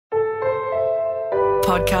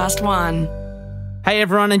Podcast One. Hey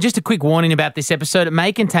everyone, and just a quick warning about this episode. It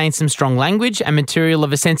may contain some strong language and material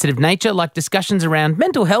of a sensitive nature, like discussions around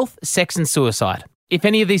mental health, sex and suicide. If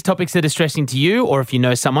any of these topics are distressing to you, or if you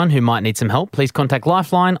know someone who might need some help, please contact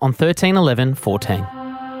Lifeline on 13 11 14.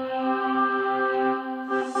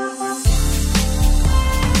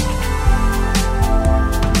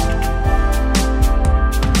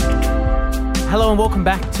 Hello and welcome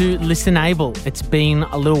back to Listen Able. It's been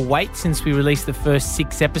a little wait since we released the first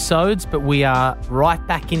 6 episodes, but we are right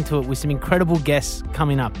back into it with some incredible guests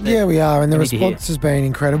coming up. Yeah, we are, and the response has been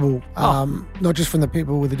incredible, not just from the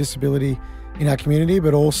people with a disability in our community,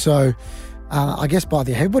 but also, I guess, by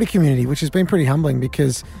the everybody community, which has been pretty humbling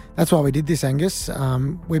because that's why we did this, Angus.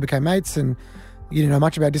 We became mates and you didn't know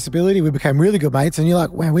much about disability. We became really good mates, and you're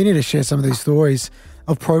like, wow, we need to share some of these stories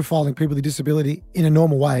of profiling people with disability in a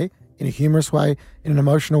normal way, in a humorous way, in an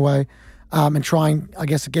emotional way, and trying, I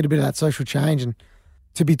guess, to get a bit of that social change. And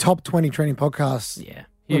to be top 20 trending podcasts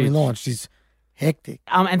when we launched is hectic.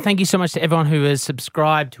 And thank you so much to everyone who has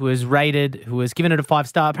subscribed, who has rated, who has given it a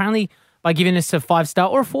 5-star. Apparently, by giving us a 5-star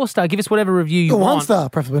or a 4-star, give us whatever review you want. 1-star,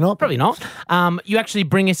 preferably not. Probably not. You actually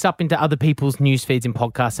bring us up into other people's news feeds and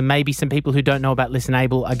podcasts, and maybe some people who don't know about Listen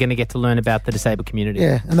Able are going to get to learn about the disabled community.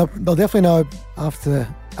 Yeah, and they'll definitely know after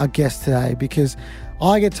our guest today, because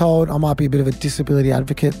I get told I might be a bit of a disability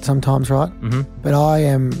advocate sometimes, right? Mm-hmm. But I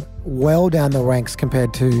am well down the ranks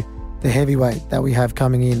compared to the heavyweight that we have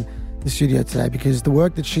coming in the studio today, because the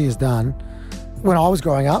work that she has done, when I was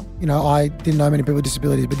growing up, you know, I didn't know many people with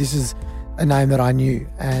disabilities, but this is a name that I knew.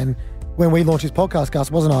 And when we launched this podcast, Gus,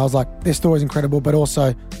 wasn't I was like, their story's incredible, but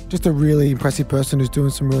also just a really impressive person who's doing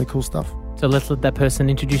some really cool stuff. So let's let that person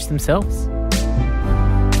introduce themselves.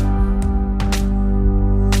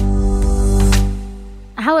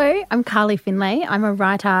 Hello, I'm Carly Findlay. I'm a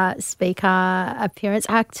writer, speaker, appearance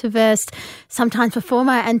activist, sometimes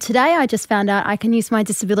performer, and today I just found out I can use my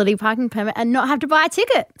disability parking permit and not have to buy a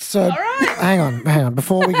ticket. So hang on.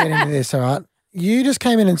 Before we get into this, all right, you just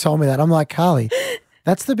came in and told me that. I'm like, Carly,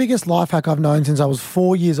 that's the biggest life hack I've known since I was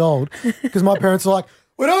 4 years old, because my parents are like,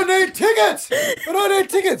 we don't need tickets. We don't need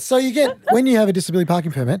tickets. So you get, when you have a disability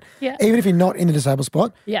parking permit, even if you're not in the disabled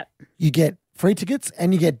spot, you get free tickets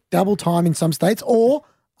and you get double time in some states or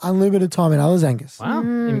unlimited time in others, Angus. Wow,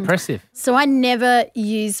 impressive. So I never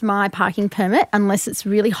use my parking permit unless it's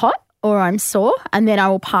really hot or I'm sore, and then I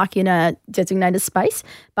will park in a designated space.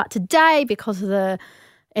 But today, because of the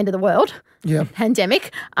end of the world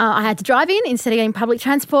pandemic, I had to drive in instead of getting public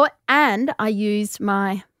transport, and I used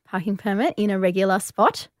my parking permit in a regular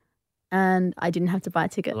spot and I didn't have to buy a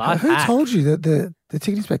ticket. Who told you that the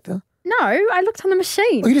ticket inspector? No, I looked on the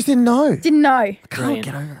machine. Oh, you just didn't know? Didn't know. Can't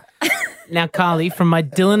get over it. Now, Carly, from my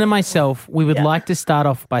Dylan and myself, we would like to start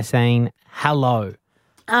off by saying hello.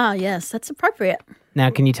 Ah, yes, that's appropriate. Now,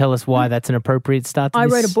 can you tell us why that's an appropriate start to I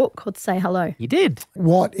this? wrote a book called Say Hello. You did?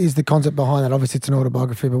 What is the concept behind that? Obviously, it's an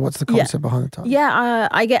autobiography, but what's the concept behind the title? Yeah,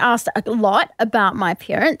 I get asked a lot about my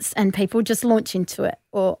appearance, and people just launch into it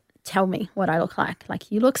or tell me what I look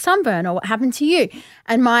like you look sunburned, or what happened to you.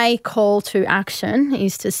 And my call to action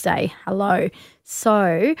is to say hello.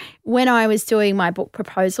 So when I was doing my book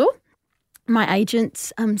proposal, my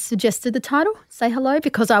agents suggested the title, Say Hello,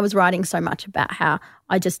 because I was writing so much about how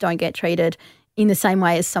I just don't get treated in the same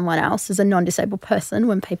way as someone else, as a non-disabled person,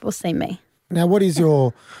 when people see me. Now, what is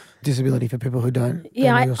your disability for people who don't?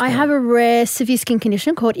 I have a rare severe skin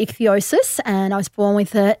condition called ichthyosis, and I was born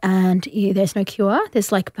with it, and there's no cure.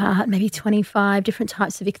 There's like about maybe 25 different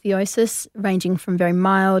types of ichthyosis, ranging from very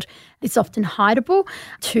mild, it's often hideable,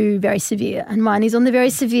 to very severe. And mine is on the very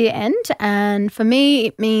severe end. And for me,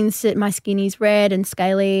 it means that my skin is red and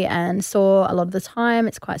scaly and sore a lot of the time.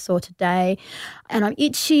 It's quite sore today. And I'm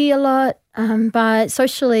itchy a lot, but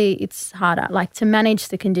socially it's harder, like to manage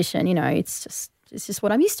the condition, you know, it's just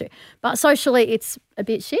what I'm used to. But socially, it's a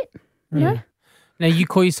bit shit, you know? Now, you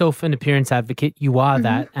call yourself an appearance advocate. You are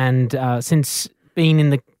that. And since being in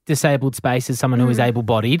the disabled space as someone who is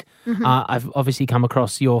able-bodied, I've obviously come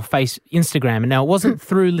across your face Instagram. And now, it wasn't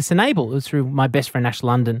through Listen Able. It was through my best friend, Ash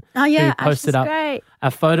London, who posted up a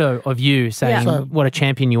photo of you saying what a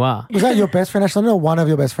champion you are. Was that your best friend, Ash London, or one of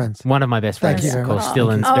your best friends? One of my best friends, Thank you of course.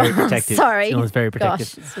 Dylan's very protective. Sorry. Dylan's very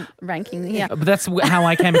protective. Gosh, it's ranking, But that's how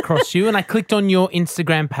I came across you, and I clicked on your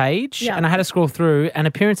Instagram page and I had to scroll through. An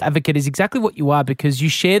appearance advocate is exactly what you are, because you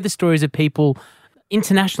share the stories of people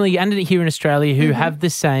internationally and here in Australia who have the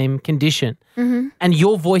same condition. And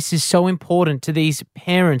your voice is so important to these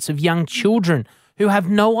parents of young children who have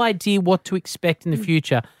no idea what to expect in the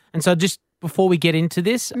future. And so just before we get into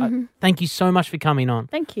this, thank you so much for coming on.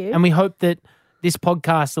 Thank you. And we hope that this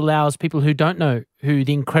podcast allows people who don't know who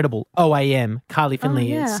the incredible OAM, Carly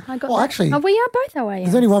Findlay is. I got Well, that. actually, we are both OAM.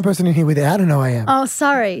 There's only one person in here without an OAM. Oh,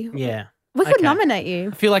 sorry. Yeah. We could Okay. nominate you.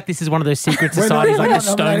 I feel like this is one of those secret societies like the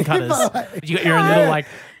Stonecutters. You got your own little like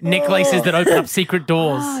necklaces that open up secret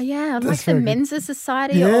doors. Oh, yeah. Like That's the very good. Mensa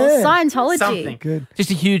Society Yeah. or Scientology. Something. Good.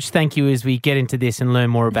 Just a huge thank you as we get into this and learn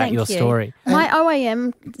more about Thank your you. story. My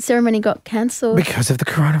OAM ceremony got cancelled. Because of the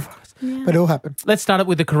coronavirus. Yeah. But it all happened. Let's start it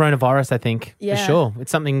with the coronavirus, I think, Yeah. for sure.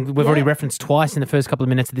 It's something we've already referenced twice in the first couple of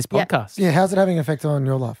minutes of this Yeah. podcast. Yeah, how's it having an effect on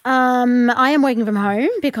your life? I am working from home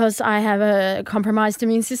because I have a compromised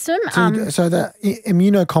immune system. So the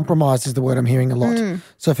immunocompromised is the word I'm hearing a lot. Mm.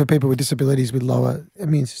 So for people with disabilities with lower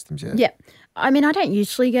immune systems, yeah. Yeah. I mean, I don't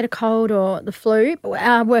usually get a cold or the flu.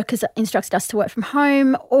 Our workers instructed us to work from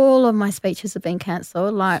home. All of my speeches have been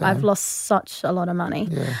cancelled. Like, I've lost such a lot of money.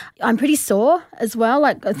 Yeah. I'm pretty sore as well.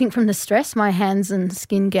 Like, I think from the stress, my hands and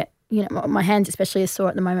skin get, my hands especially are sore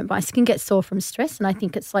at the moment, but my skin gets sore from stress. And I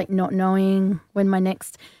think it's like not knowing when my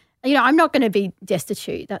next, I'm not going to be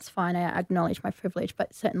destitute. That's fine. I acknowledge my privilege,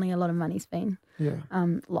 but certainly a lot of money's been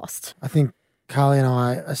lost. I think Carly and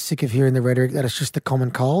I are sick of hearing the rhetoric that it's just the common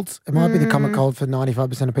colds. It might be the common cold for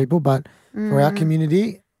 95% of people, but for our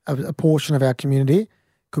community, a portion of our community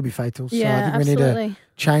could be fatal. So I think we need to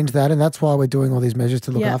change that, and that's why we're doing all these measures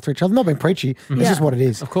to look after each other. Not being preachy, it's just what it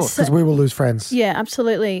is. Of course. Because we will lose friends. Yeah,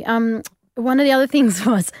 absolutely. One of the other things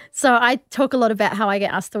was, so I talk a lot about how I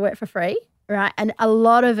get asked to work for free. Right. And a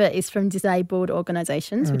lot of it is from disabled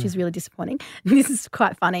organisations, which is really disappointing. This is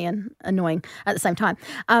quite funny and annoying at the same time.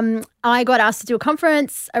 I got asked to do a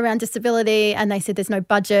conference around disability and they said there's no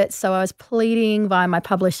budget. So I was pleading via my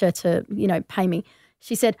publisher to, pay me.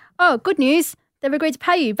 She said, oh, good news. They've agreed to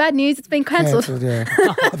pay you. Bad news. It's been cancelled. Yeah.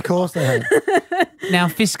 Of course they have. Now,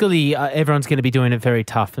 fiscally, everyone's going to be doing it very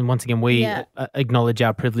tough. And once again, we acknowledge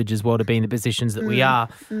our privilege as well to be in the positions that we are.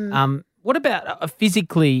 What about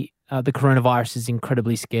physically? The coronavirus is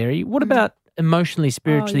incredibly scary. What about emotionally,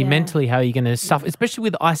 spiritually, mentally? How are you going to suffer, especially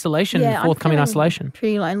with isolation and forthcoming isolation?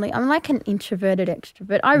 Pretty lonely. I'm like an introverted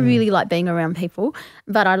extrovert. I really like being around people,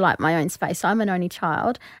 but I like my own space. I'm an only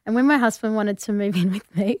child. And when my husband wanted to move in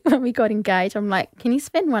with me, when we got engaged, I'm like, can you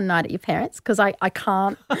spend one night at your parents? Because I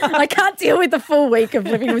can't I can't deal with the full week of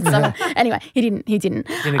living with someone. Anyway, he didn't.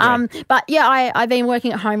 But yeah, I've been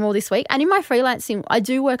working at home all this week. And in my freelancing, I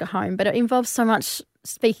do work at home, but it involves so much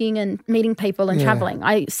speaking and meeting people and traveling.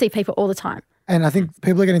 I see people all the time. And I think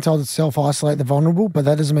people are getting told to self-isolate the vulnerable, but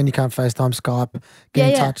that doesn't mean you can't FaceTime, Skype,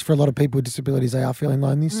 get in touch. For a lot of people with disabilities, they are feeling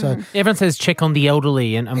lonely. So everyone says check on the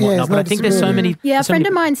elderly and whatnot, but I think there's so many... Yeah, a friend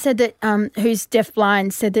of mine said that, who's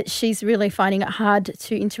deafblind, said that she's really finding it hard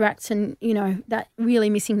to interact and, that really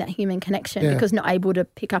missing that human connection because not able to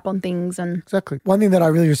pick up on things. And exactly. One thing that I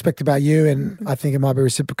really respect about you, and I think it might be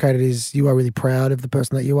reciprocated, is you are really proud of the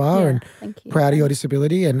person that you are and proud of your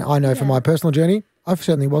disability. And I know from my personal journey, I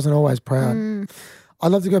certainly wasn't always proud.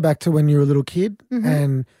 I'd love to go back to when you were a little kid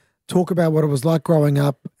and talk about what it was like growing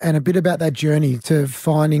up and a bit about that journey to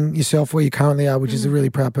finding yourself where you currently are, which is a really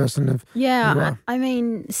proud person of who you are. I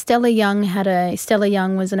mean, Stella Young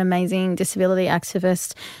was an amazing disability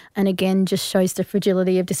activist and again just shows the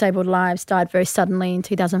fragility of disabled lives, died very suddenly in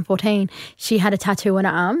 2014. She had a tattoo on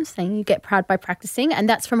her arm saying you get proud by practicing, and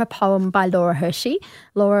that's from a poem by Laura Hershey.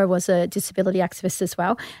 Laura was a disability activist as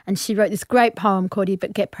well, and she wrote this great poem called You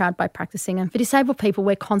Get Proud by Practicing. And for disabled people,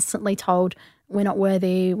 we're constantly told we're not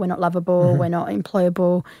worthy, we're not lovable, we're not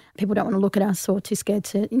employable. People don't want to look at us or too scared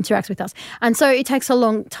to interact with us. And so it takes a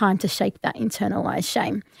long time to shake that internalized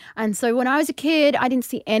shame. And so when I was a kid, I didn't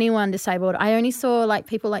see anyone disabled. I only saw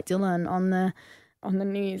people like Dylan on the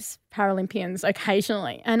news, Paralympians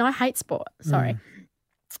occasionally. And I hate sport, sorry.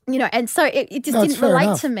 And so it just didn't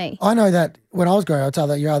relate to me. I know that when I was growing up, I'd tell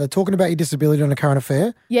that you're either talking about your disability on a current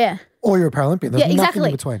affair or you're a Paralympian. There's nothing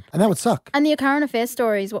in between. And that would suck. And the current affair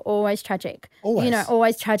stories were always tragic. Always.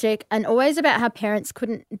 Always tragic and always about how parents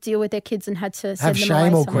couldn't deal with their kids and had to send them away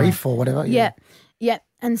shame or somewhere. grief or whatever. Yeah.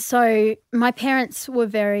 And so my parents were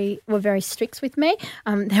very strict with me.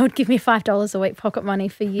 They would give me $5 a week pocket money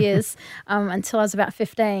for years until I was about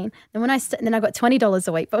 15. Then then I got $20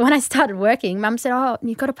 a week. But when I started working, Mum said, "Oh,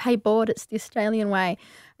 you've got to pay board. It's the Australian way."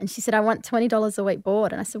 And she said, "I want $20 a week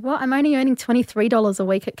board." And I said, "Well, I'm only earning $23 a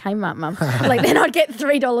week at Kmart, Mum." Then I'd get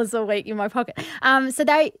 $3 a week in my pocket. So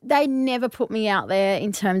they never put me out there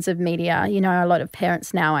in terms of media. A lot of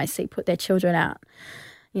parents now I see put their children out.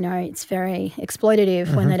 It's very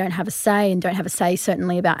exploitative when they don't have a say and don't have a say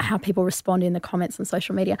certainly about how people respond in the comments on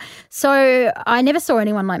social media. So I never saw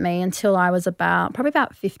anyone like me until I was probably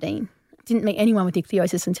about 15. Didn't meet anyone with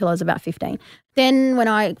ichthyosis until I was about 15. Then when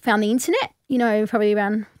I found the internet, probably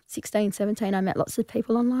around 16, 17, I met lots of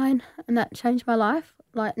people online, and that changed my life.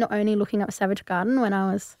 Like not only looking up Savage Garden when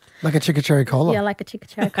I was... Like a Chickacherry collar. Yeah, like a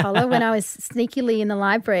Chickacherry collar when I was sneakily in the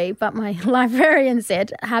library, but my librarian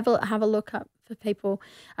said, have a look up for people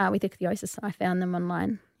with ichthyosis. I found them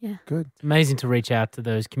online. Yeah. Good. It's amazing to reach out to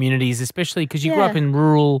those communities, especially because you grew up in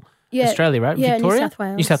rural Australia, right? Yeah, Victoria? New South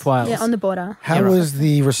Wales. New South Wales. Yeah, on the border. How was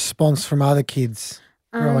the response from other kids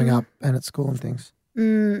growing up and at school and things?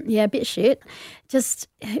 Yeah, a bit shit. Just,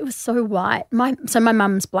 it was so white. My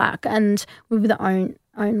mum's black, and we were the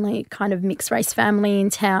only kind of mixed race family in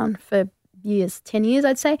town for years, 10 years,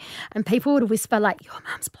 I'd say. And people would whisper like, your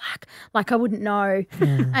mum's black. Like I wouldn't know.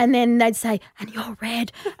 And then they'd say, and you're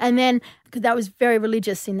red. And then, because that was very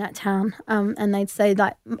religious in that town. And they'd say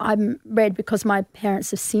like, I'm red because my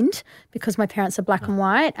parents have sinned, because my parents are black and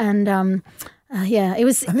white. And it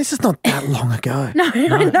was... And this is not that long ago. No.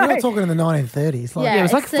 We're not talking in the 1930s. Yeah, it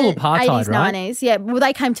was like full apartheid, 80s, right? 90s. Yeah, well,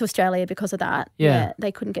 they came to Australia because of that. Yeah.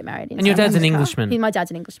 They couldn't get married. And your dad's an Englishman. My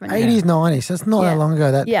dad's an Englishman. 80s, 90s. That's not that long ago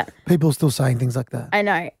that people are still saying things like that. I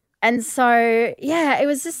know. And so, it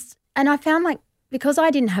was just... And I found like, because I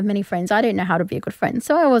didn't have many friends, I didn't know how to be a good friend.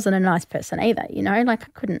 So I wasn't a nice person either, like I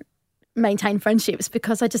couldn't maintain friendships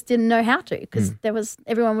because I just didn't know how to, because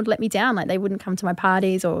everyone would let me down. Like they wouldn't come to my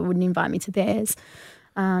parties or wouldn't invite me to theirs.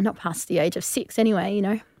 Not past the age of 6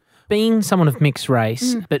 anyway, Being someone of mixed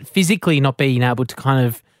race, but physically not being able to kind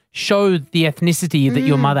of show the ethnicity that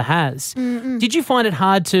your mother has, did you find it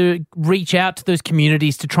hard to reach out to those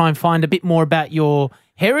communities to try and find a bit more about your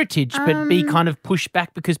heritage, but be kind of pushed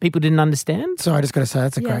back because people didn't understand? So I just got to say,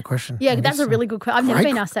 that's a great question. Yeah, that's a really good question. I've never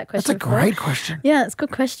been asked that question before. That's a great question. Yeah, it's a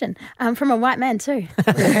good question. From a white man too.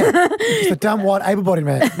 Just a dumb, white, able-bodied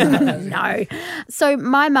man. No. So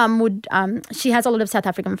my mum would, she has a lot of South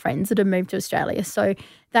African friends that have moved to Australia. So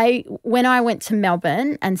when I went to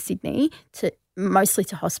Melbourne and Sydney, mostly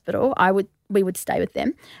to hospital, we would stay with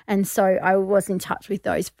them. And so I was in touch with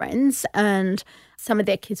those friends, and some of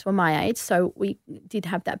their kids were my age, so we did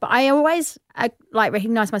have that. But I always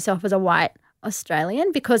recognise myself as a white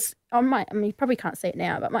Australian because you probably can't see it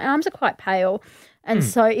now, but my arms are quite pale. And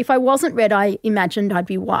so if I wasn't red, I imagined I'd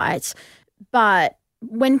be white. But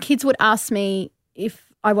when kids would ask me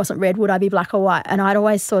if I wasn't red, would I be black or white? And I'd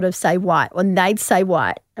always sort of say white, and they'd say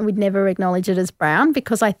white, and we'd never acknowledge it as brown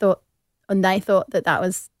because they thought that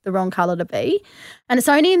was the wrong colour to be. And it's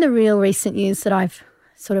only in the real recent years that I've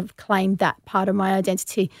sort of claimed that part of my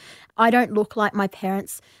identity. I don't look like my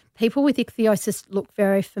parents. People with ichthyosis look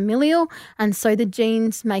very familial, and so the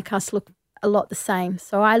genes make us look a lot the same.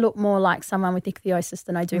 So I look more like someone with ichthyosis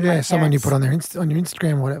than I do my parents. Someone you put on your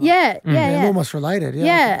Instagram or whatever. Yeah. Almost related.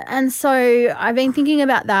 Yeah, and so I've been thinking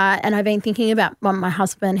about that, and I've been thinking about my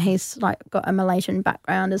husband. He's got a Malaysian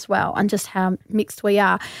background as well, and just how mixed we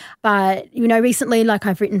are. But, recently,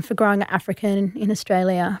 I've written for Growing African in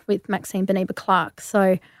Australia with Maxine Beneba Clark.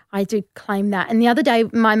 So I do claim that. And the other day,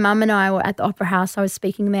 my mum and I were at the Opera House. I was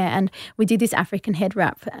speaking there, and we did this African head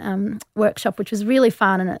wrap workshop, which was really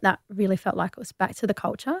fun, and that really felt like it was back to the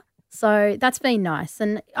culture. So that's been nice.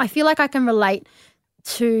 And I feel like I can relate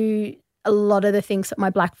to a lot of the things that my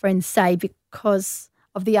black friends say because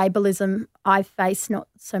of the ableism I face, not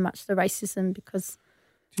so much the racism, because...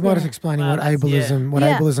 Do you mind us explaining what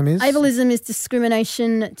ableism is? Ableism is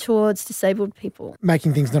discrimination towards disabled people.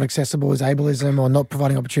 Making things not accessible is ableism, or not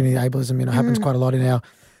providing opportunity. Ableism, happens quite a lot in our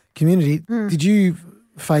community. Did you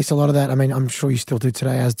face a lot of that? I mean, I'm sure you still do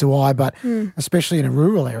today, as do I, but especially in a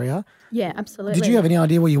rural area. Yeah, absolutely. Did you have any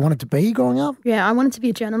idea what you wanted to be growing up? Yeah, I wanted to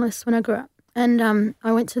be a journalist when I grew up. And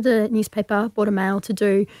I went to the newspaper, bought a mail to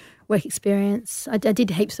do work experience. I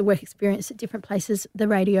did heaps of work experience at different places, the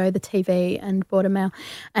radio, the TV, and Border Mail.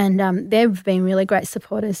 And they've been really great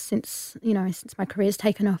supporters since my career's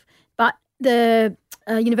taken off. But the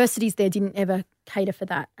universities there didn't ever cater for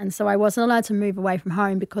that. And so I wasn't allowed to move away from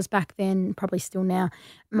home because back then, probably still now,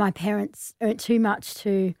 my parents earned too much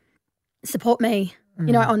to support me,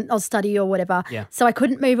 on study or whatever. Yeah. So I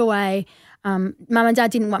couldn't move away. Mum and Dad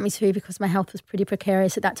didn't want me to because my health was pretty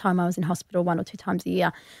precarious. At that time, I was in hospital 1 or 2 times a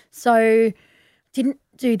year. So didn't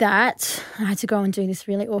do that. I had to go and do this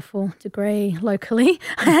really awful degree locally.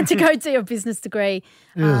 I had to go do a business degree.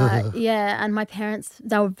 And my parents,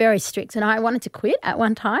 they were very strict, and I wanted to quit at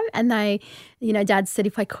one time, and they, Dad said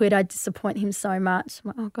if I quit, I'd disappoint him so much. I'm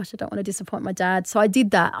like, oh gosh, I don't want to disappoint my dad. So I did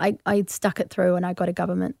that. I stuck it through, and I got a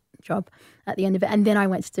government great job at the end of it. And then I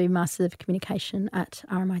went to do Masters of Communication at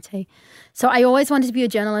RMIT. So I always wanted to be a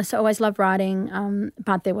journalist. I always loved writing,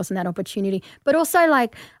 but there wasn't that opportunity. But also,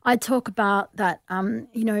 like, I talk about that,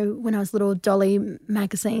 you know, when I was little, Dolly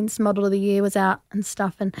magazine's Model of the Year was out and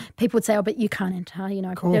stuff, and people would say, oh, but you can't enter, you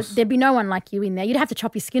know. There'd be no one like you in there. You'd have to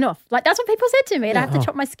chop your skin off. Like, that's what people said to me. I'd have to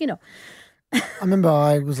chop my skin off. I remember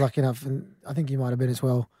I was lucky enough, and I think you might have been as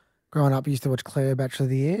well, growing up, I used to watch Claire Bachelor of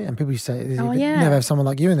the Year, and people used to say, never have someone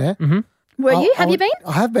like you in there. Mm-hmm. Were you? Have you been?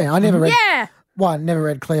 I have been. I never read. Yeah. One, never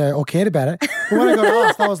read Cleo or cared about it. But when I got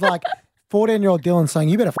asked, I was like, 14-year-old Dylan saying,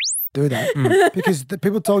 you better do that because the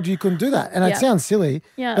people told you couldn't do that. And it sounds silly,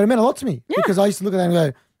 but it meant a lot to me because I used to look at that and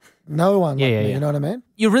go, no one like me, you know what I mean?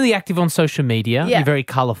 You're really active on social media. You're very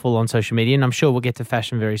colourful on social media, and I'm sure we'll get to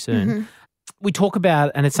fashion very soon. Mm-hmm. We talk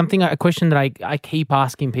about, and it's a question that I keep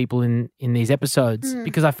asking people in these episodes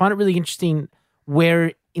because I find it really interesting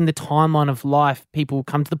where in the timeline of life people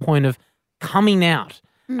come to the point of coming out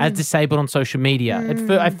as disabled on social media.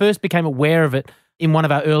 I first became aware of it in one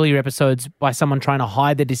of our earlier episodes by someone trying to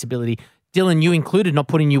hide their disability. Dylan, you included not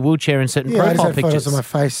putting your wheelchair in certain profile I just had pictures. photos of my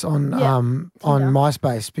face on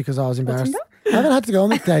MySpace because I was embarrassed. I haven't had to go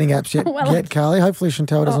on the dating apps yet, Carly. Hopefully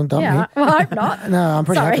Chantel doesn't dump me. Well, I hope not. No, I'm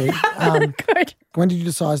pretty happy. Good. When did you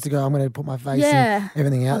decide to go, I'm going to put my face and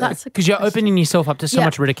everything out there? Because you're opening yourself up to so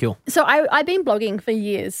much ridicule. So I've been blogging for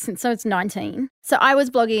years, since I was 19. So I was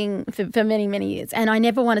blogging for many, many years, and I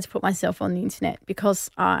never wanted to put myself on the internet because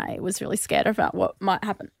I was really scared about what might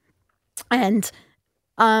happen. And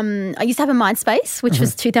I used to have a MySpace, which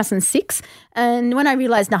was 2006. And when I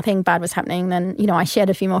realised nothing bad was happening, then, you know, I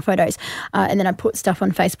shared a few more photos and then I put stuff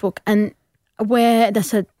on Facebook. And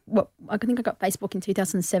I think I got Facebook in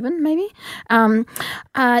 2007 maybe.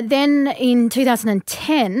 Then in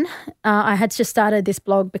 2010, I had just started this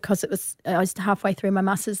blog because I was halfway through my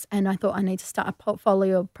masters and I thought I need to start a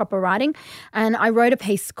portfolio of proper writing. And I wrote a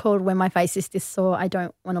piece called When My Face Is This Sore, I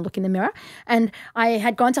Don't Want to Look in the Mirror. And I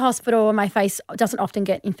had gone to hospital and my face doesn't often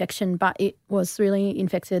get infection, but it was really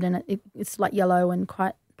infected and it's like yellow and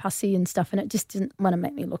quite pussy and stuff, and it just didn't want to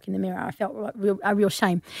make me look in the mirror. I felt a real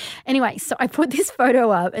shame. Anyway, so I put this photo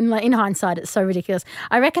up, and like in hindsight, it's so ridiculous.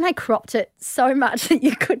 I reckon I cropped it so much that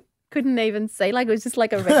you couldn't even see. Like it was just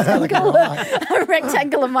like a rectangle, a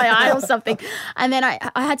rectangle of my eye or something. And then I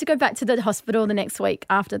had to go back to the hospital the next week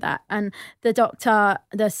after that, and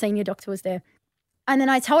the senior doctor was there. And then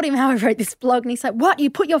I told him how I wrote this blog, and he's like, "What? You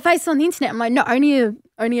put your face on the internet?" I'm like, "No,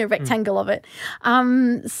 only a rectangle of it."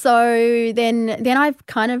 So then I've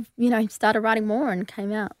kind of, you know, started writing more and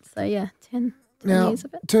came out. So yeah, 10 years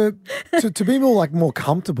of it. To be more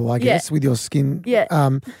comfortable, I guess, with your skin.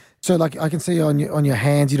 Yeah. So like I can see on your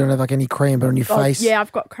hands, you don't have like any cream, but on your face, yeah,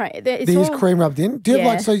 I've got cream. There's cream rubbed in. Do you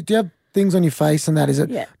have do you have things on your face and that? Is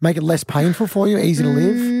it make it less painful for you, easy to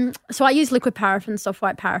live? So I use liquid paraffin, soft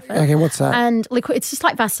white paraffin. Okay, what's that? And liquid, it's just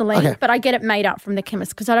like Vaseline, but I get it made up from the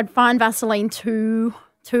chemist because I'd find Vaseline too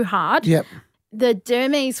hard. Yep. The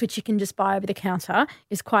Dermies, which you can just buy over the counter,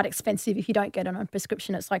 is quite expensive. If you don't get it on a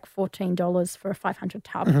prescription, it's like $14 for a 500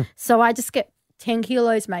 tub. Mm-hmm. So I just get 10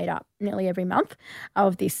 kilos made up nearly every month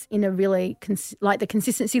of this in a really like the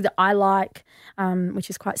consistency that I like, which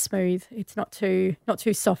is quite smooth. It's not too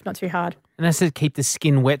soft, not too hard. And that's to keep the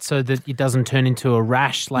skin wet so that it doesn't turn into a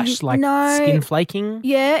rash / skin flaking?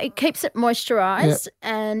 Yeah, it keeps it moisturised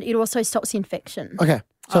and it also stops infection. Okay,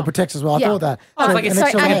 so it protects as well. I thought that. Oh, it's like it's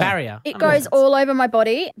like a barrier. It goes all over my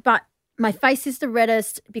body, but my face is the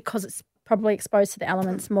reddest because it's probably exposed to the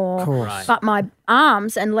elements more. Right. But my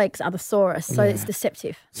arms and legs are the sorest, so it's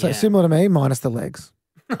deceptive. So similar to me, minus the legs.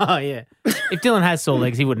 Oh, yeah. If Dylan has sore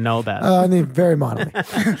legs, he wouldn't know about it. Only very minorly.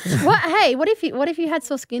 What if you had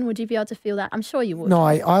sore skin? Would you be able to feel that? I'm sure you would. No,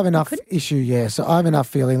 I have enough issue, So I have enough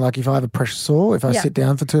feeling like if I have a pressure sore, if I sit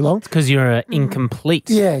down for too long. It's because you're an incomplete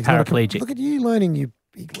paraplegic. Look at you learning, you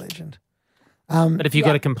big legend. But if you've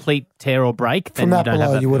got a complete tear or break, then from that you don't below,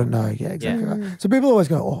 have that you wouldn't know. Yeah, exactly. Right. So people always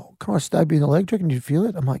go, "Oh, can I stab you in the leg? Do you reckon you'd feel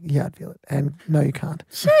it?" I'm like, "Yeah, I'd feel it." And no, you can't.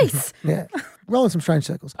 Jeez. Yeah, rolling some strange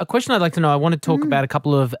circles. A question I'd like to know. I want to talk about a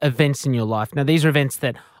couple of events in your life. Now, these are events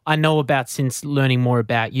that I know about since learning more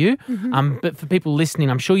about you. But for people listening,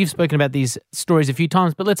 I'm sure you've spoken about these stories a few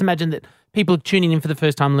times. But let's imagine that people are tuning in for the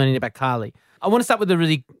first time learning about Carly. I want to start with a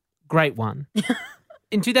really great one.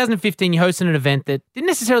 In 2015, you hosted an event that didn't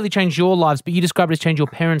necessarily change your lives, but you described it as change your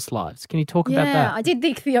parents' lives. Can you talk about that? Yeah, I did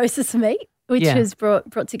the ichthyosis meet, which has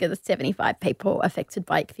brought together 75 people affected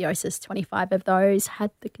by ichthyosis. 25 of those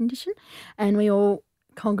had the condition, and we all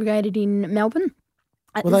congregated in Melbourne.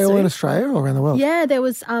 Were they all in Australia or around the world? Yeah, there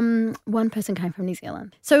was one person came from New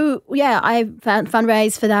Zealand. So, yeah, I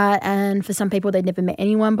fundraised for that, and for some people they'd never met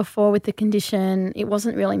anyone before with the condition. It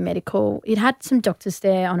wasn't really medical. It had some doctors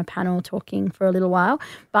there on a panel talking for a little while,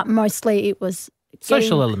 but mostly it was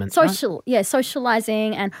social elements,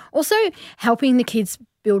 socialising, and also helping the kids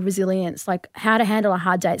build resilience, like how to handle a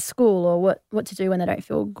hard day at school or what to do when they don't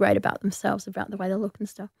feel great about themselves, about the way they look and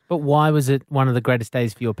stuff. But why was it one of the greatest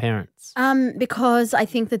days for your parents? Because I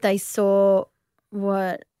think that they saw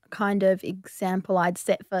what kind of example I'd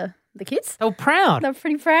set for the kids. They were proud. They were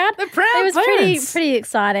pretty proud. They're proud. It was pretty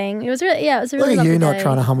exciting. It was really, it was a really Look at you lovely not day.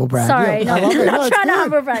 trying to humble brag. Sorry, I love it. not trying to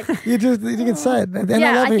humble brag. You can say it. And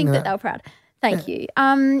Yeah, I I think that they were proud. Thank you.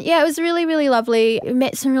 It was really, really lovely. We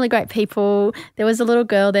met some really great people. There was a little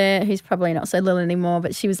girl there who's probably not so little anymore,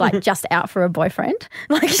 but she was like just out for a boyfriend.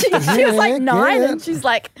 Like she was like 9 and she's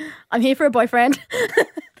like, I'm here for a boyfriend.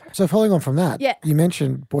 So following on from that, you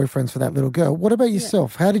mentioned boyfriends for that little girl. What about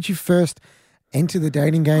yourself? How did you first enter the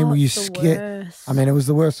dating game? Were you scared? I mean, it was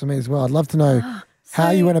the worst for me as well. I'd love to know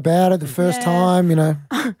how you went about it the first time,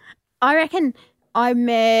 I reckon I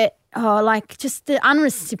met just the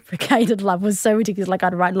unreciprocated love was so ridiculous. Like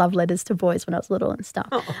I'd write love letters to boys when I was little and stuff.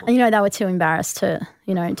 And, they were too embarrassed to,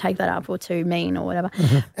 take that up or too mean or whatever.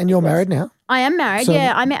 Mm-hmm. And you're married now? I am married,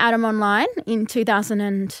 I met Adam online in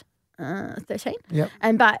 2013. Yep.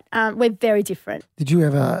 But we're very different. Did you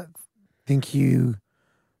ever think you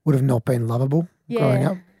would have not been lovable growing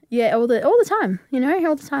up? Yeah, all the time,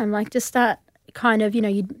 all the time. Like just that kind of,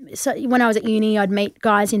 when I was at uni, I'd meet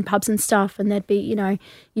guys in pubs and stuff and they'd be,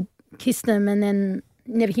 you'd kiss them and then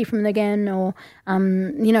never hear from them again or,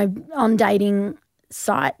 on dating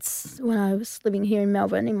sites when I was living here in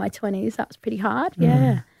Melbourne in my 20s. That was pretty hard.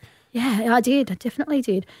 Yeah. Yeah, I did. I definitely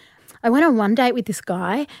did. I went on one date with this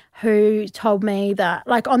guy who told me that,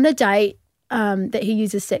 like, on the date that he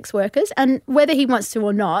uses sex workers, and whether he wants to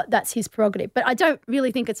or not, that's his prerogative. But I don't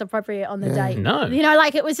really think it's appropriate on the date. No.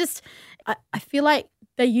 It was just, I feel like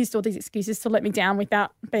they used all these excuses to let me down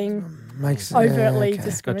without being overtly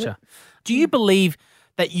discriminating. Gotcha. Do you believe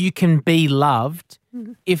that you can be loved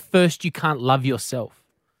if first you can't love yourself?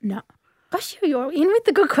 No. Gosh, you're in with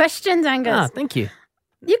the good questions, Angus. Thank you.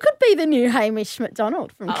 You could be the new Hamish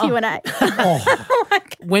McDonald from Q&A.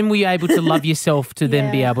 When were you able to love yourself to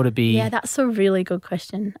then be able to be... Yeah, that's a really good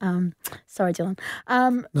question. Sorry, Dylan.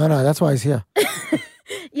 No, that's why he's here.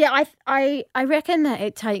 I reckon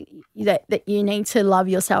that that you need to love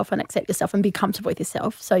yourself and accept yourself and be comfortable with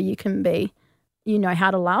yourself so you can be,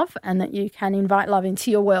 how to love and that you can invite love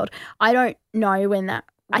into your world. I don't know when that...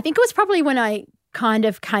 I think it was probably when I kind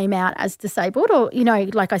of came out as disabled or,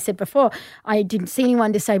 like I said before, I didn't see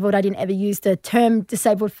anyone disabled. I didn't ever use the term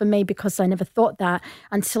disabled for me because I never thought that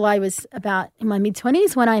until I was about in my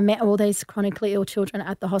mid-20s when I met all these chronically ill children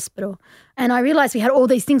at the hospital. And I realised we had all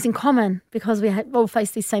these things in common because we had all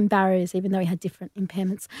faced these same barriers even though we had different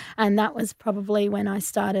impairments. And that was probably when I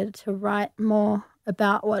started to write more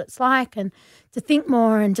about what it's like and to think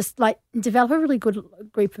more and just like develop a really good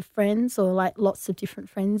group of friends or like lots of different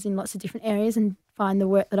friends in lots of different areas and find the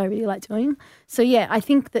work that I really like doing. So, I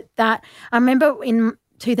think that I remember in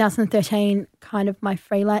 2013 kind of my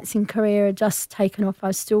freelancing career had just taken off. I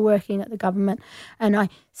was still working at the government and I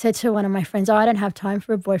said to one of my friends, I don't have time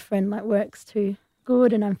for a boyfriend, like work's too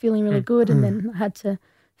good and I'm feeling really good and then I had to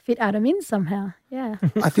fit Adam in somehow. Yeah.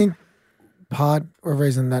 I think part of the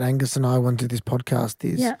reason that Angus and I want to do this podcast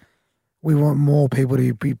is we want more people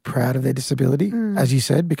to be proud of their disability, as you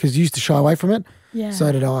said, because you used to shy away from it. Yeah.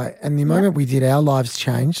 So did I. And the moment we did, our lives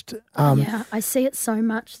changed. I see it so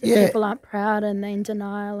much that people aren't proud and they're in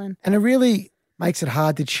denial. And it really makes it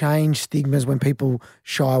hard to change stigmas when people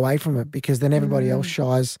shy away from it because then everybody else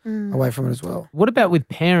shies away from it as well. What about with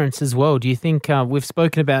parents as well? Do you think we've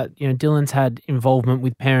spoken about, Dylan's had involvement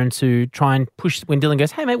with parents who try and push when Dylan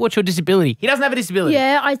goes, hey, mate, what's your disability? He doesn't have a disability.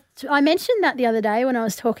 Yeah, I mentioned that the other day when I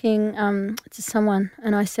was talking to someone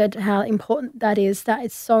and I said how important that is, that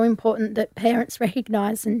it's so important that parents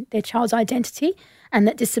recognise their child's identity and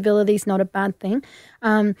that disability is not a bad thing.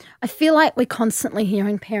 I feel like we're constantly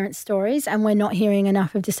hearing parent stories and we're not hearing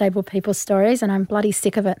enough of disabled people's stories and I'm bloody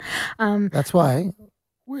sick of it. That's why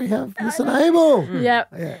we have Listen Able.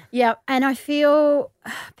 Yeah. And I feel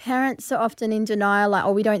parents are often in denial, like,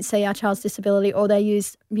 we don't see our child's disability, or they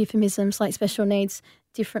use euphemisms like special needs,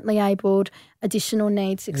 differently abled, additional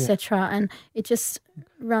needs, etc. And it just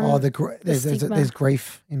runs there's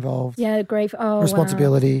grief involved. Yeah, grief.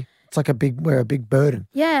 Responsibility. Wow. It's like a big burden.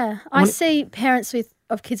 Yeah. I see parents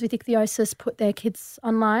of kids with ichthyosis put their kids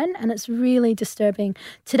online and it's really disturbing.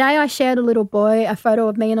 Today I shared a photo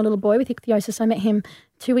of me and a little boy with ichthyosis. I met him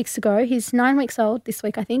 2 weeks ago. He's 9 weeks old this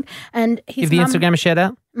week, I think. And his Give the Instagram a shout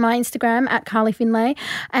out. My Instagram at Carly Findlay,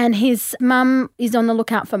 and his mum is on the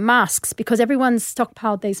lookout for masks because everyone's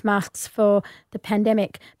stockpiled these masks for the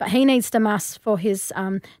pandemic, but he needs the masks for his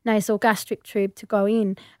nasal gastric tube to go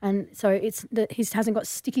in, and so he hasn't got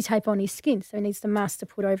sticky tape on his skin, so he needs the mask to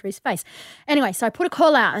put over his face. Anyway, so I put a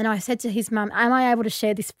call out and I said to his mum, am I able to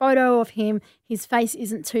share this photo of him? His face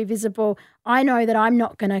isn't too visible. I know that I'm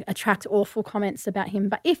not going to attract awful comments about him,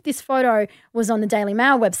 but if this photo was on the Daily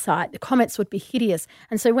Mail website, the comments would be hideous.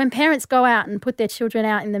 And so when parents go out and put their children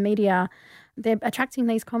out in the media, they're attracting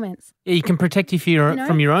these comments. Yeah, you can protect you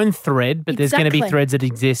from your own thread, but there's going to be threads that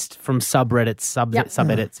exist from subreddits,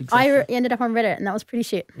 subedits. Exactly. I ended up on Reddit and that was pretty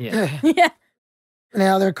shit. Yeah. Yeah.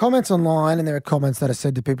 Now, there are comments online and there are comments that are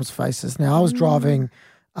said to people's faces. Now, I was driving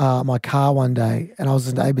my car one day and I was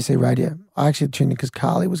listening to ABC Radio. I actually tuned in because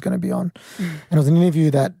Carly was going to be on. And it was an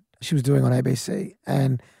interview that she was doing on ABC.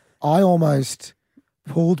 And I almost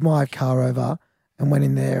pulled my car over and went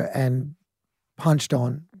in there and punched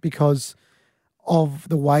on because of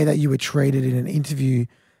the way that you were treated in an interview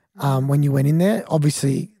when you went in there.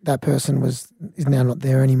 Obviously, that person is now not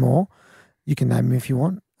there anymore. You can name him if you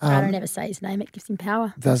want. I don't ever say his name. It gives him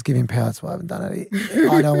power. It does give him power. That's why I haven't done it.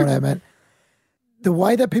 I don't want to, man. The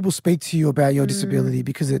way that people speak to you about your disability,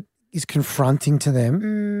 because it is confronting to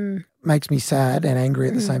them, makes me sad and angry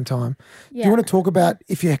at the same time. Yeah. Do you want to talk about,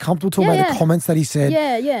 if you're comfortable talking about the comments that he said,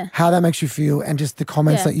 how that makes you feel and just the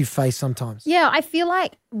comments that you face sometimes? Yeah, I feel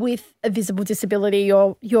like with a visible disability,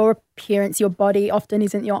 your appearance, your body often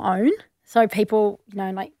isn't your own. So people,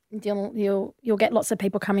 you'll get lots of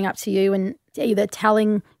people coming up to you and either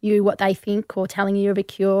telling you what they think or telling you of a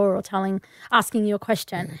cure or asking you a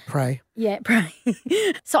question. Pray. Yeah, pray.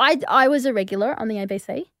 So I was a regular on the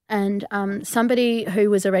ABC and somebody who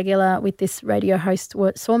was a regular with this radio host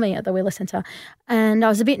saw me at the Wheeler Centre and I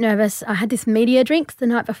was a bit nervous. I had this media drink the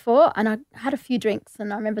night before and I had a few drinks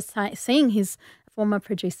and I remember seeing his former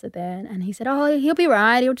producer there and he said, oh, he'll be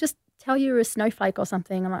right. He'll just tell you you're a snowflake or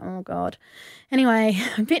something. I'm like, oh, God. Anyway,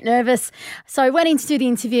 I'm a bit nervous. So I went in to do the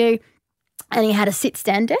interview and he had a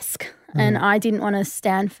sit-stand desk and I didn't want to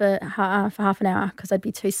stand for half an hour because I'd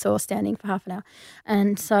be too sore standing for half an hour.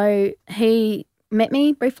 And so he met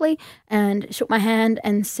me briefly and shook my hand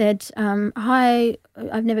and said, hi,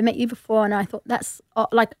 I've never met you before. And I thought that's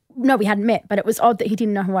no, we hadn't met, but it was odd that he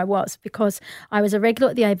didn't know who I was because I was a regular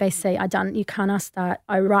at the ABC. You can't ask that.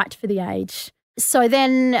 I write for The Age. So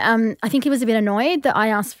then I think he was a bit annoyed that I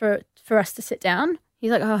asked for us to sit down.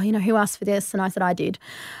 He's like, oh, who asked for this? And I said, I did.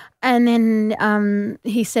 And then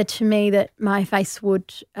he said to me that my face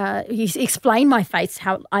would he explained my face,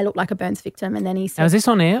 how I look like a burns victim. And then he said. Now, is this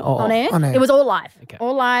on air? Or on air? On air. It was all live. Okay.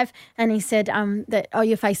 All live. And he said that,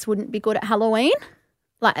 your face wouldn't be good at Halloween.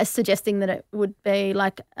 Like suggesting that it would be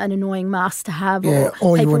like an annoying mask to have. Yeah,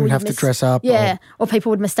 or you wouldn't have to dress up. Yeah, or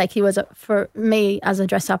people would mistake you for me as a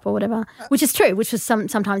dress up or whatever, which is true, which is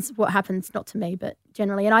sometimes what happens, not to me, but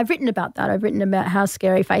generally. And I've written about that. I've written about how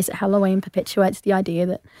scary face at Halloween perpetuates the idea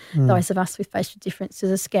that those of us with facial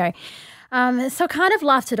differences are scary. So I kind of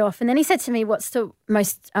laughed it off. And then he said to me, what's the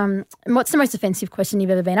most offensive question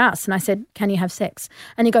you've ever been asked? And I said, can you have sex?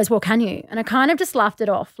 And he goes, well, can you? And I kind of just laughed it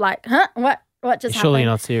off like, huh, what just happened? Surely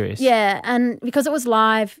not serious. Yeah, and because it was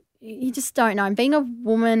live, you just don't know. And being a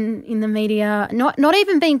woman in the media, not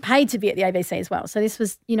even being paid to be at the ABC as well. So this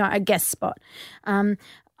was, a guest spot.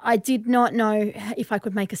 I did not know if I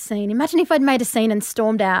could make a scene. Imagine if I'd made a scene and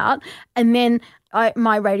stormed out and then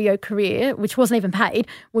my radio career, which wasn't even paid,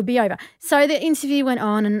 would be over. So the interview went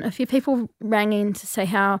on and a few people rang in to say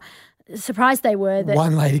how surprised they were. That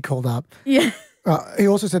one lady called up. Yeah. He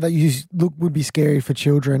also said that you would be scary for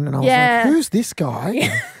children. And I was like, who's this guy?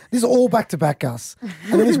 Yeah. This is all back-to-back, Gus.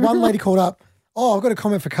 And then this one lady called up, oh, I've got a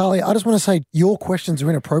comment for Carly. I just want to say your questions are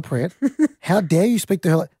inappropriate. How dare you speak to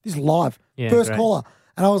her? This is live. Yeah, first caller.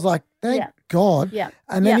 And I was like, thank God. Yeah.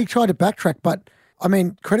 And then he tried to backtrack. But, I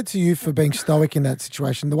mean, credit to you for being stoic in that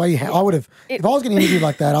situation. The way I would have, if I was getting interviewed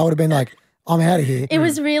like that, I would have been like, I'm out of here. It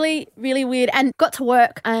was really, really weird. And got to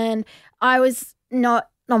work and I was not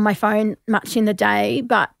on my phone much in the day,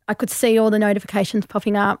 but I could see all the notifications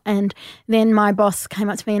popping up. And then my boss came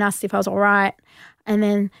up to me and asked if I was all right. And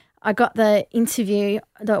then I got the interview,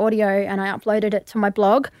 the audio, and I uploaded it to my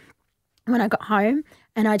blog when I got home.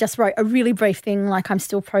 And I just wrote a really brief thing like I'm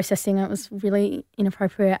still processing. It was really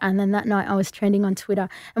inappropriate. And then that night I was trending on Twitter.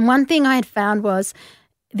 And one thing I had found was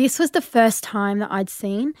this was the first time that I'd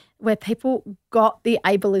seen where people got the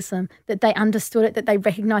ableism, that they understood it, that they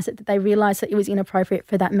recognised it, that they realised that it was inappropriate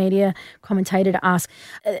for that media commentator to ask.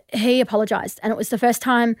 He apologised, and it was the first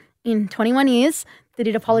time in 21 years that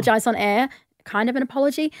he'd apologised on air. kind of an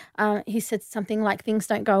apology. He said something like things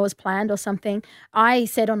don't go as planned or something. I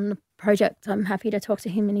said on the project I'm happy to talk to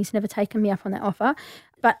him, and he's never taken me up on that offer.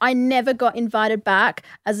 But I never got invited back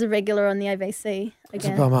as a regular on the ABC again. It's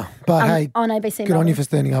a bummer. But hey, on ABC good on you for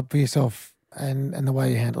standing up for yourself, and the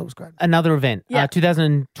way you handled it was great. Another event, Yeah.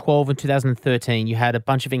 2012 and 2013, you had a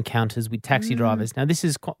bunch of encounters with taxi drivers. Now, this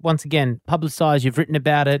is, once again, publicised. You've written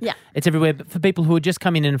about it. Yeah. It's everywhere. But for people who are just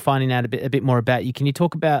coming in and finding out a bit more about you, can you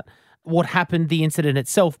talk about what happened, the incident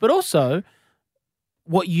itself, but also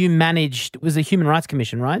what you managed? Was a Human Rights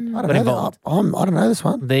Commission, right? I don't know. I don't know this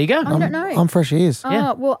one. There you go. I don't know. I'm fresh ears.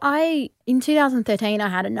 Yeah. Well, in 2013, I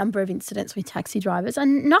had a number of incidents with taxi drivers,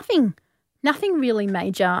 and nothing really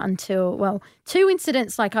major until, well, 2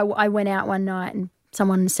 incidents. Like I went out one night and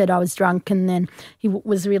someone said I was drunk, and then he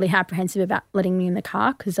was really apprehensive about letting me in the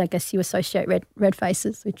car because I guess you associate red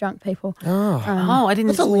faces with drunk people. I didn't.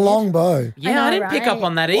 That's a long bow. Yeah, I didn't pick up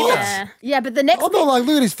on that either. Yeah, but the next I'm not like,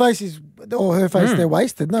 look at his face, or her face, they're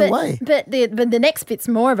wasted. No way. But the next bit's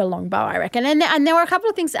more of a long bow, I reckon. And there were a couple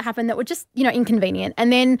of things that happened that were just, inconvenient.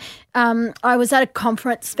 And then I was at a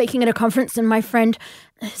conference, speaking at a conference, and my friend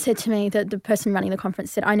said to me, the person running the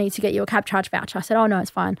conference said, I need to get you a cab charge voucher. I said, oh, no, it's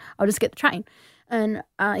fine. I'll just get the train. And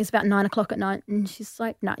it's about 9 o'clock at night, and she's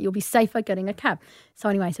like, "No, you'll be safer getting a cab." So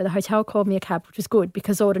anyway, the hotel called me a cab, which was good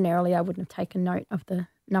because ordinarily I wouldn't have taken note of the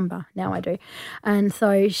number. Now I do. And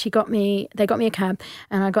so they got me a cab,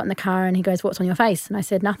 and I got in the car, and he goes, "What's on your face?" And I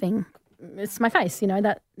said, "Nothing. It's my face,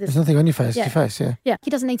 There's nothing on your face. Yeah. Your face, yeah. Yeah,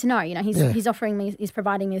 he doesn't need to know. He's offering me, he's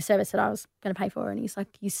providing me a service that I was going to pay for, and he's like,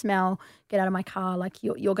 "You smell. Get out of my car. Like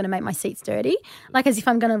you're going to make my seats dirty." Like as if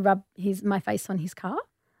I'm going to rub my face on his car.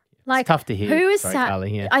 Like, it's tough to hear. Who is Sorry, sat?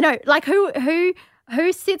 Carly, yeah. I know. Like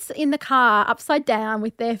who sits in the car upside down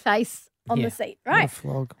with their face on the seat, right?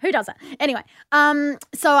 Flog. Who does that? Anyway,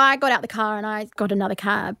 so I got out the car and I got another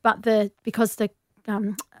cab, but because the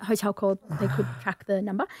hotel called, they could track the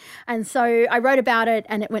number, and so I wrote about it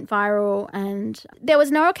and it went viral, and there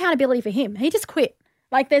was no accountability for him. He just quit.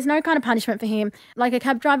 Like there's no kind of punishment for him. Like a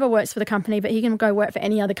cab driver works for the company, but he can go work for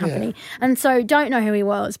any other company. Yeah. And so don't know who he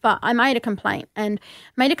was, but I made a complaint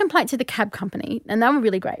to the cab company, and they were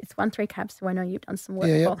really great. It's 13 Cabs, so I know you've done some work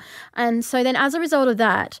for. And so then as a result of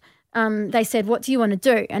that, they said, "What do you want to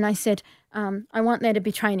do?" And I said, I want there to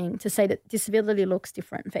be training to say that disability looks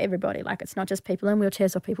different for everybody. Like it's not just people in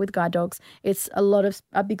wheelchairs or people with guide dogs. It's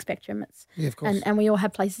a big spectrum. Of course. And we all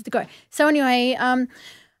have places to go. So anyway,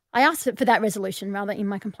 I asked for that resolution rather in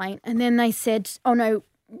my complaint, and then they said, "Oh no,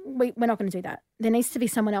 we're not going to do that. There needs to be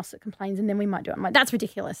someone else that complains, and then we might do it." I'm like, "That's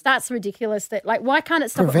ridiculous. That's ridiculous. That why can't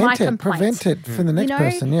it stop at my complaint? Prevent it from the next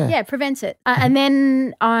person. Yeah, yeah, prevent it." And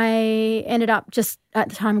then I ended up just at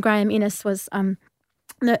the time Graham Innes was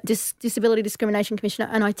the Disability Discrimination Commissioner,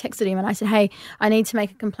 and I texted him and I said, "Hey, I need to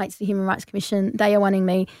make a complaint to the Human Rights Commission. They are wanting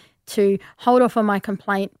me to hold off on my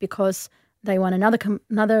complaint because they want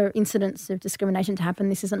another incidence of discrimination to happen.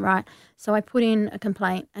 This isn't right." So I put in a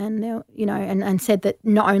complaint, and and said that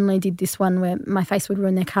not only did this one where my face would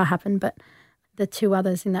ruin their car happen, but the 2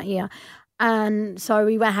 others in that year. And so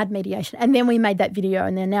we had mediation, and then we made that video,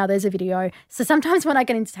 and then now there's a video. So sometimes when I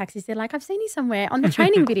get into taxis, they're like, "I've seen you somewhere on the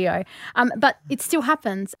training video," but it still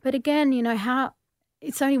happens. But again, how.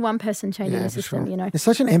 It's only one person changing the system, There's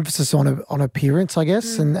such an emphasis on appearance, I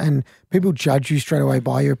guess, and people judge you straight away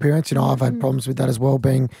by your appearance. I've had problems with that as well,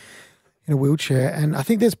 being in a wheelchair. And I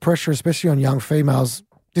think there's pressure, especially on young females,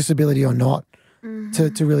 disability or not,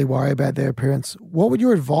 to really worry about their appearance. What would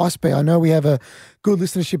your advice be? I know we have a good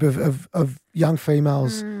listenership of young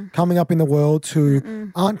females coming up in the world who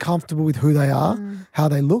aren't comfortable with who they are, how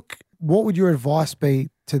they look. What would your advice be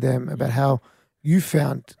to them about how you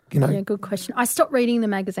found, Yeah, good question. I stopped reading the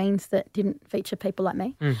magazines that didn't feature people like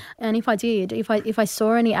me. And if I did, if I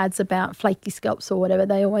saw any ads about flaky scalps or whatever,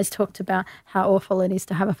 they always talked about how awful it is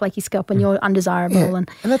to have a flaky scalp and you're undesirable. Yeah.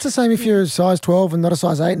 And that's the same if you're a size 12 and not a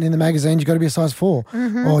size 8, and in the magazines you've got to be a size 4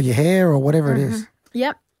 or your hair or whatever it is.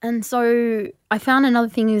 Yep. And so I found another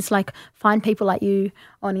thing is like find people like you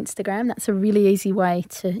on Instagram. That's a really easy way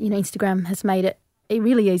to, Instagram has made it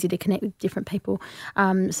really easy to connect with different people.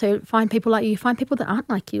 So find people like you, find people that aren't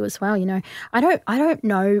like you as well. I don't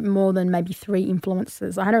know more than maybe 3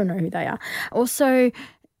 influencers. I don't know who they are. Also,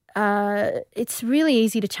 it's really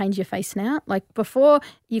easy to change your face now. Like before,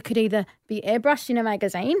 you could either be airbrushed in a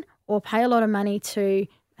magazine or pay a lot of money to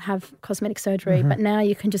have cosmetic surgery, but now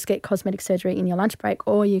you can just get cosmetic surgery in your lunch break,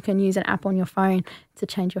 or you can use an app on your phone to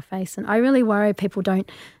change your face. And I really worry people don't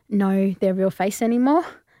know their real face anymore,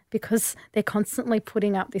 because they're constantly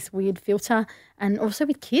putting up this weird filter. And also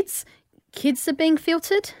with kids are being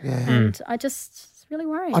filtered. Yeah. And it's really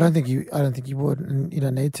worrying. I don't think you would, and you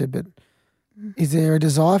don't need to, but Is there a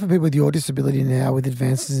desire for people with your disability now with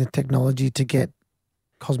advances in technology to get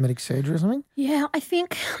cosmetic surgery or something? Yeah, I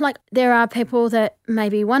think like there are people that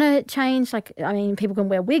maybe want to change. Like, I mean, people can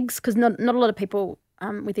wear wigs because not a lot of people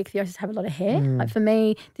with ichthyosis have a lot of hair. Like for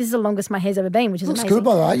me, this is the longest my hair's ever been, which is Looks amazing. good,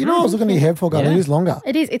 by the way. You know, I was looking at your hair before going, it is longer.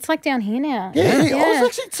 It is. It's like down here now. Yeah. I was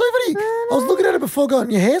actually so funny. I was looking at it before going,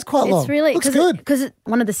 your hair's quite long. It's really looks good. Because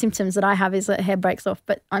one of the symptoms that I have is that hair breaks off,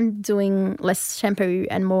 but I'm doing less shampoo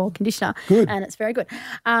and more conditioner. Good. And it's very good.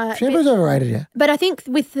 Shampoo's overrated, yeah. But I think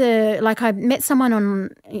with I met someone on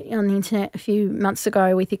the internet a few months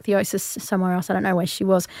ago with ichthyosis somewhere else. I don't know where she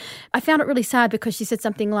was. I found it really sad because she said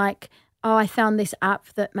something like, oh, I found this app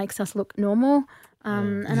that makes us look normal.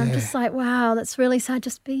 And I'm just like, wow, that's really sad.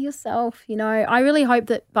 Just be yourself, you know. I really hope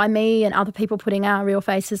that by me and other people putting our real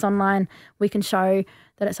faces online, we can show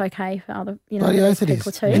that it's okay for other,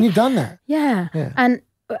 people too. And you've done that. Yeah. And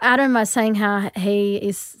Adam was saying how he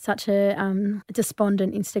is such a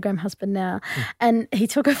despondent Instagram husband now. And he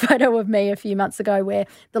took a photo of me a few months ago where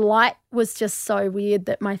the light was just so weird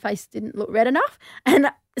that my face didn't look red enough.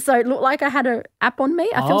 And so it looked like I had an app on me,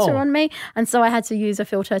 a filter on me. And so I had to use a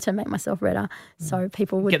filter to make myself redder so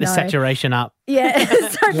people would get the know. saturation up. Yeah,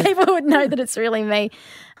 so people would know that it's really me.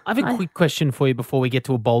 I have a quick question for you before we get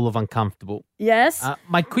to a bowl of uncomfortable. Yes.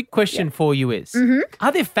 My quick question for you is,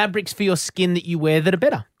 are there fabrics for your skin that you wear that are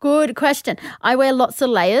better? Good question. I wear lots of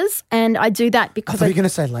layers and I do that because I thought you were going to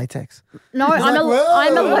say latex. No, I'm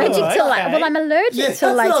allergic to latex. Well, I'm allergic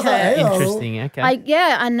to latex. Interesting, okay.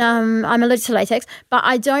 I'm allergic to latex, but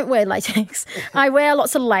I don't wear latex. I wear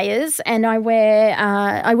lots of layers and I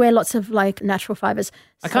wear lots of like natural fibers.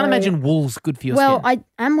 I can't imagine wool's good for your skin. Well, I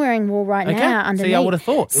am wearing wool right now underneath. See, I would have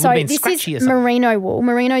thought. It would have been scratchy or something. Merino wool.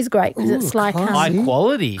 Merino's great because it's like high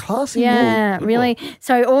quality. Classy yeah, wool. really.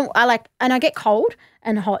 So I get cold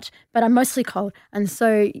and hot, but I'm mostly cold. And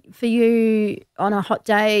so for you on a hot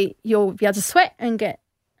day, you'll be able to sweat and get,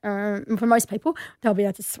 for most people, they'll be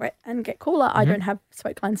able to sweat and get cooler. I don't have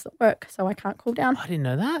sweat glands that work, so I can't cool down. I didn't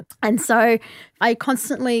know that. And so I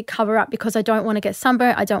constantly cover up because I don't want to get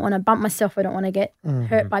sunburnt. I don't want to bump myself. I don't want to get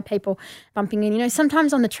hurt by people bumping in. You know,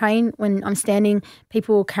 sometimes on the train when I'm standing,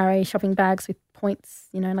 people will carry shopping bags with points,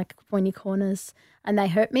 you know, like pointy corners, and they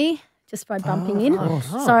hurt me just by bumping in.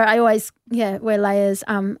 So I always, wear layers.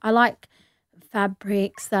 I like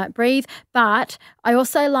fabrics that breathe, but I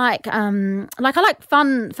also like I like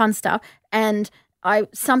fun stuff, and I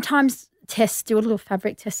sometimes do a little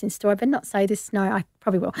fabric test in store. I better not say this. No, I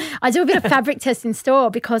probably will. I do a bit of fabric test in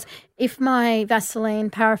store because if my Vaseline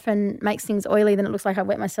paraffin makes things oily, then it looks like I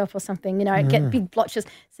wet myself or something. You know, I get big blotches.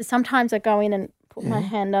 So sometimes I go in and put my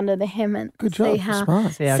hand under the hem and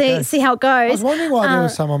see how it goes. I was wondering why there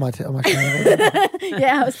was some on my channel.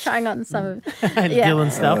 Yeah, I was trying on some of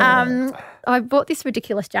Dylan stuff. I bought this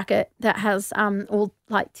ridiculous jacket that has all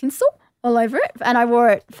like tinsel all over it, and I wore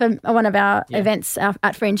it for one of our events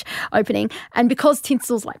at Fringe opening, and because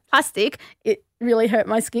tinsel's like plastic, it really hurt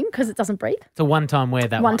my skin because it doesn't breathe. It's a one-time wear,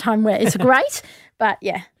 that one. One-time wear. It's great, but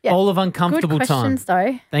All of uncomfortable Good questions,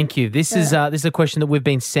 time. Though. Thank you. This is a question that we've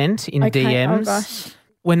been sent in DMs. Oh, gosh.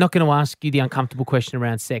 We're not going to ask you the uncomfortable question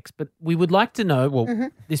around sex, but we would like to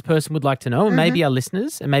know, this person would like to know, and maybe our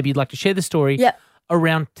listeners, and maybe you'd like to share the story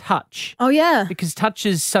around touch. Oh, yeah. Because touch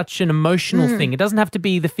is such an emotional thing. It doesn't have to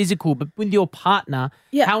be the physical, but with your partner,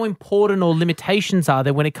 how important or limitations are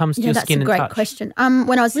there when it comes to your skin and touch? That's a great question.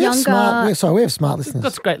 When I was younger... we have smart listeners.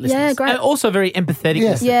 That's great listeners. Yeah, great. And also very empathetic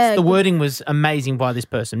listeners. Yeah, the wording was amazing by this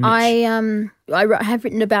person, Mitch. I have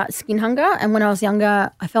written about skin hunger, and when I was younger,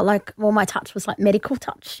 I felt like, my touch was like medical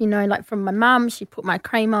touch, you know, like from my mum. She put my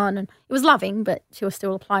cream on, and it was loving, but she was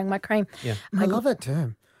still applying my cream. Yeah. I love that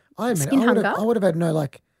term. I would have had no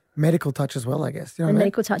medical touch as well, I guess. You know what I mean?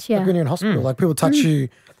 Medical touch, yeah. Like when you're in hospital, like people touch you,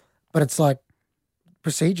 but it's like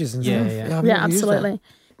procedures and stuff. Yeah, absolutely.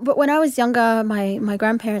 But when I was younger, my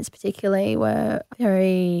grandparents particularly were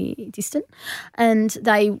very distant, and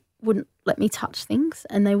they wouldn't let me touch things,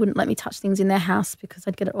 and they wouldn't let me touch things in their house because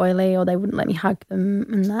I'd get it oily, or they wouldn't let me hug them,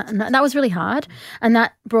 and that was really hard, and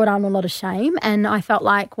that brought on a lot of shame. And I felt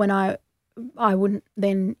like when I wouldn't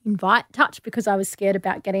then invite touch because I was scared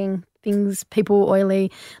about getting people oily,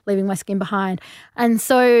 leaving my skin behind. And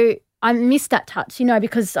so I missed that touch, you know,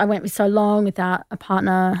 because I went with so long without a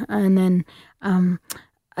partner, and then,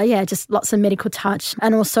 just lots of medical touch,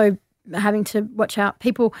 and also having to watch out.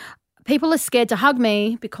 People are scared to hug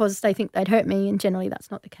me because they think they'd hurt me, and generally that's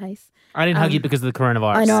not the case. I didn't hug you because of the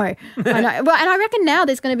coronavirus. I know. Well, and I reckon now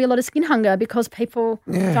there's going to be a lot of skin hunger because people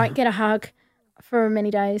don't get a hug for many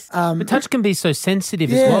days. But touch can be so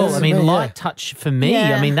sensitive as well. I mean, light touch for me,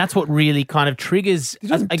 I mean, that's what really kind of triggers,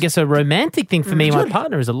 I guess, a romantic thing for me and my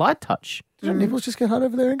partner is a light touch. Did your nipples just get hard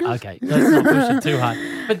over there, Angus? Okay, let's not push it too hard.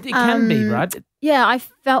 But it can be, right? Yeah, I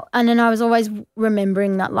felt, and then I was always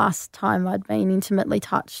remembering that last time I'd been intimately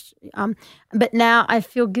touched. But now I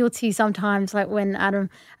feel guilty sometimes, like when Adam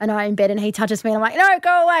and I are in bed and he touches me, and I'm like, no,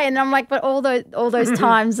 go away. And I'm like, but all those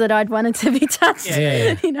times that I'd wanted to be touched,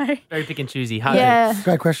 you know. Very pick and choosy.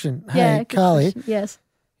 Great question. Hey, Carly. Question. Yes.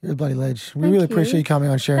 You're a bloody ledge. We really appreciate you coming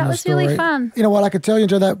on, sharing that story. That was really fun. You know what? I could tell you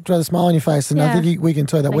enjoyed the smile on your face, and I think we can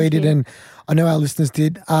tell that we did, and I know our listeners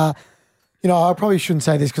did. You know, I probably shouldn't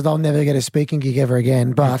say this because I'll never get a speaking gig ever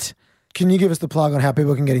again, but can you give us the plug on how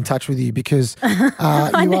people can get in touch with you? Because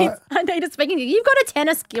I need a speaking gig. You've got a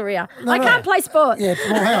tennis career. I can't play sport. Yeah,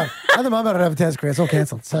 well, hang on. At the moment, I don't have a tennis career. It's all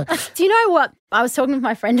cancelled. So, do you know what? I was talking with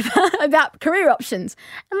my friend about career options.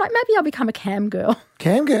 I'm like, maybe I'll become a cam girl.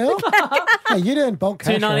 Cam girl? Hey, you don't bulk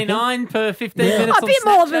cash. $2.99 per 15 minutes. A bit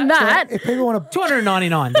more than that. So if people want to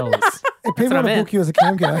 $299. If people want to book you as a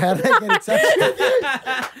cam girl, how do they get in touch with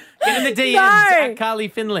you? Get in the DMs at Carly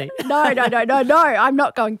Findlay. No. I'm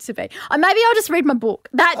not going to be. Maybe I'll just read my book.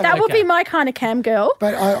 That will be my kind of cam girl.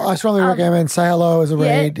 But I strongly recommend say hello as a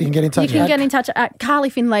read. You can get in touch. You can get in touch at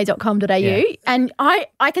carlyfinlay.com.au and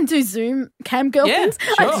I can do Zoom cam girl things.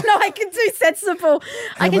 Sure. I can do sensible.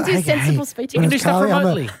 I can do sensible speech. You can do stuff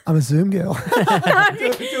remotely. I'm a Zoom girl.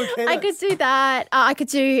 I could do that. I could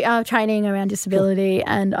do training around disability,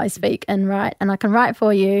 and I speak and write, and I can write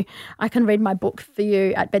for you. I can read my book for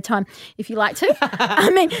you at bedtime if you like to.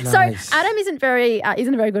 I mean, nice. So Adam isn't a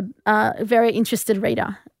very good, very interested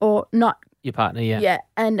reader, or not. Your partner, yeah. Yeah,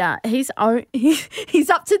 and he's up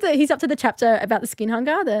to the chapter about the skin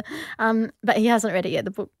hunger. But he hasn't read it yet.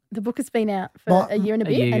 The book has been out for a year and a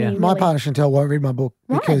bit. My partner Chantel won't read my book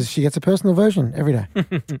because she gets a personal version every day.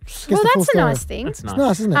 Well, that's a nice thing. It's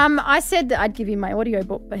nice, isn't it? I said that I'd give him my audio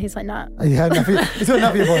book, but he's like, no. He's had enough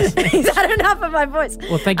of your voice. He's had enough of my voice.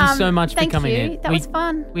 Well, thank you so much for coming in. That was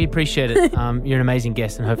fun. We appreciate it. You're an amazing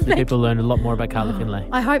guest, and hopefully people learn a lot more about Carly Findlay.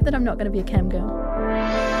 I hope that I'm not going to be a cam girl.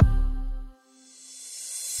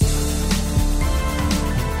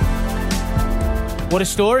 What a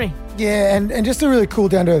story. Yeah, and just a really cool,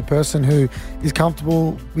 down-to-earth person who is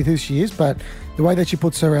comfortable with who she is, but the way that she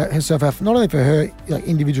puts herself out, not only for her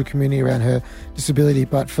individual community around her disability,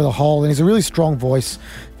 but for the whole, and is a really strong voice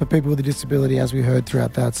for people with a disability, as we heard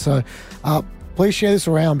throughout that. So please share this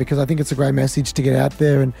around because I think it's a great message to get out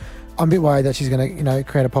there, and I'm a bit worried that she's going to,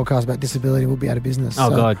 create a podcast about disability and we'll be out of business. Oh,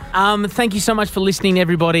 God. Thank you so much for listening,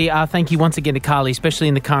 everybody. Thank you once again to Carly, especially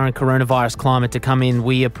in the current coronavirus climate, to come in.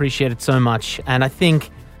 We appreciate it so much. And I think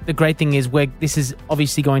the great thing is this is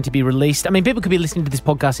obviously going to be released. I mean, people could be listening to this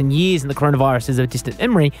podcast in years and the coronavirus is a distant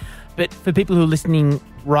memory. But for people who are listening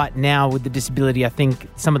right now with the disability, I think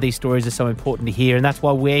some of these stories are so important to hear. And that's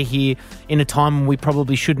why we're here in a time when we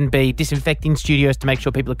probably shouldn't be disinfecting studios to make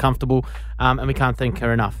sure people are comfortable. And we can't thank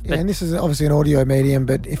her enough. Yeah, and this is obviously an audio medium,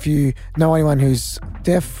 but if you know anyone who's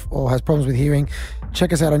deaf or has problems with hearing,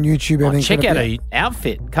 check us out on YouTube. Check out her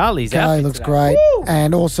outfit. Carly looks great. Woo!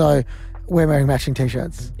 And also, we're wearing matching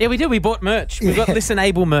T-shirts. Yeah, we do. We bought merch. We've got Listen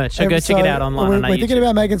Able merch. So go check it out online. We're thinking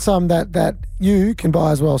about making some that you can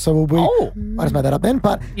buy as well. So I just made that up then.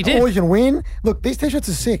 But you did. Or you can win. Look, these T-shirts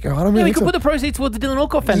are sick. All right? We could put the proceeds towards the Dylan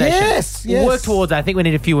Alcott Foundation. Yes. We'll work towards that. I think we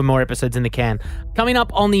need a few more episodes in the can. Coming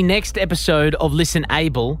up on the next episode of Listen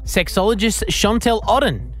Able, sexologist Chantel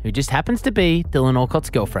Odden, who just happens to be Dylan Alcott's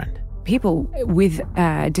girlfriend. People with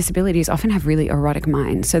disabilities often have really erotic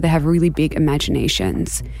minds, so they have really big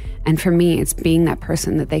imaginations. And for me, it's being that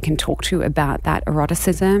person that they can talk to about that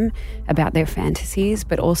eroticism, about their fantasies,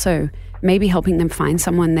 but also maybe helping them find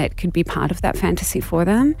someone that could be part of that fantasy for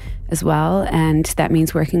them as well. And that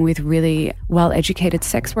means working with really well-educated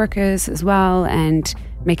sex workers as well, and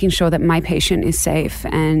making sure that my patient is safe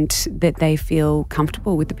and that they feel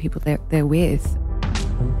comfortable with the people that they're with.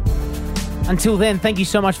 Until then, thank you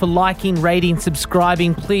so much for liking, rating,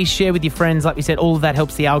 subscribing. Please share with your friends. Like we said, all of that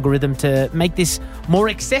helps the algorithm to make this more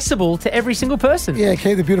accessible to every single person. Yeah,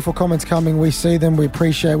 keep the beautiful comments coming. We see them. We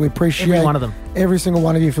appreciate every one of them. Every single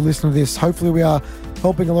one of you for listening to this. Hopefully we are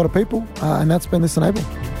helping a lot of people. And that's been Listen Able.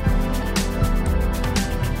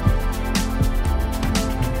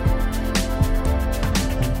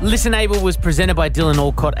 Listen Able was presented by Dylan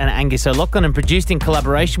Alcott and Angus O'Loughlin and produced in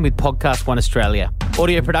collaboration with Podcast One Australia.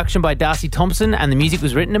 Audio production by Darcy Thompson, and the music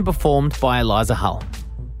was written and performed by Eliza Hull.